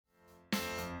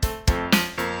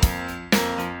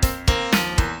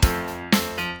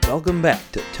Welcome back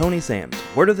to Tony Sam's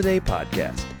Word of the Day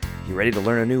podcast. You ready to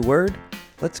learn a new word?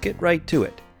 Let's get right to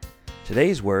it.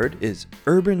 Today's word is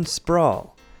urban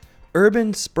sprawl.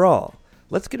 Urban sprawl.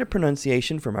 Let's get a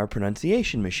pronunciation from our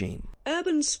pronunciation machine.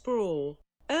 Urban sprawl.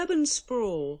 Urban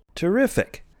sprawl.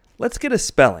 Terrific. Let's get a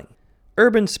spelling.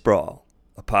 Urban sprawl.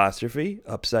 Apostrophe,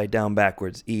 upside down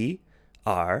backwards E,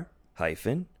 R,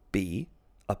 hyphen, B,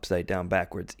 upside down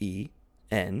backwards E,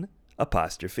 N,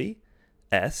 apostrophe,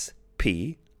 S,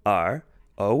 P, R,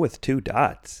 O with 2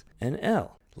 dots, and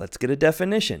L. Let's get a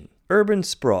definition. Urban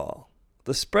sprawl.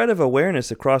 The spread of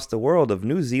awareness across the world of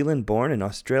New Zealand-born and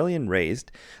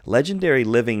Australian-raised, legendary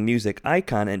living music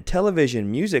icon and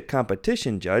television music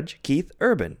competition judge Keith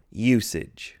Urban.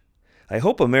 Usage. I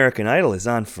hope American Idol is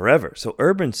on forever, so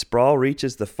urban sprawl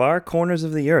reaches the far corners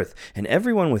of the earth, and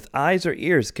everyone with eyes or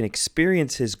ears can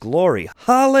experience his glory.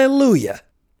 Hallelujah!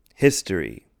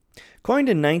 History. Coined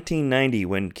in 1990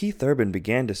 when Keith Urban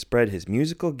began to spread his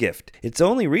musical gift, it's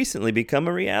only recently become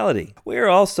a reality. We are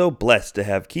all so blessed to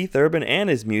have Keith Urban and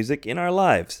his music in our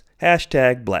lives.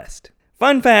 #blessed.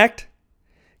 Fun fact!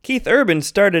 Keith Urban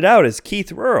started out as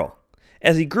Keith Rural.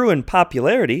 As he grew in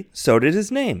popularity, so did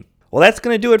his name. Well, that's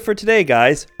going to do it for today,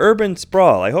 guys. Urban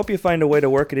sprawl. I hope you find a way to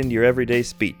work it into your everyday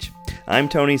speech. I'm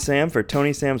Tony Sam for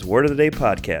Tony Sam's Word of the Day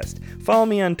podcast. Follow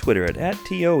me on Twitter at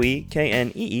 @TOEKNEESAM.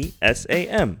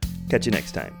 Catch you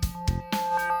next time.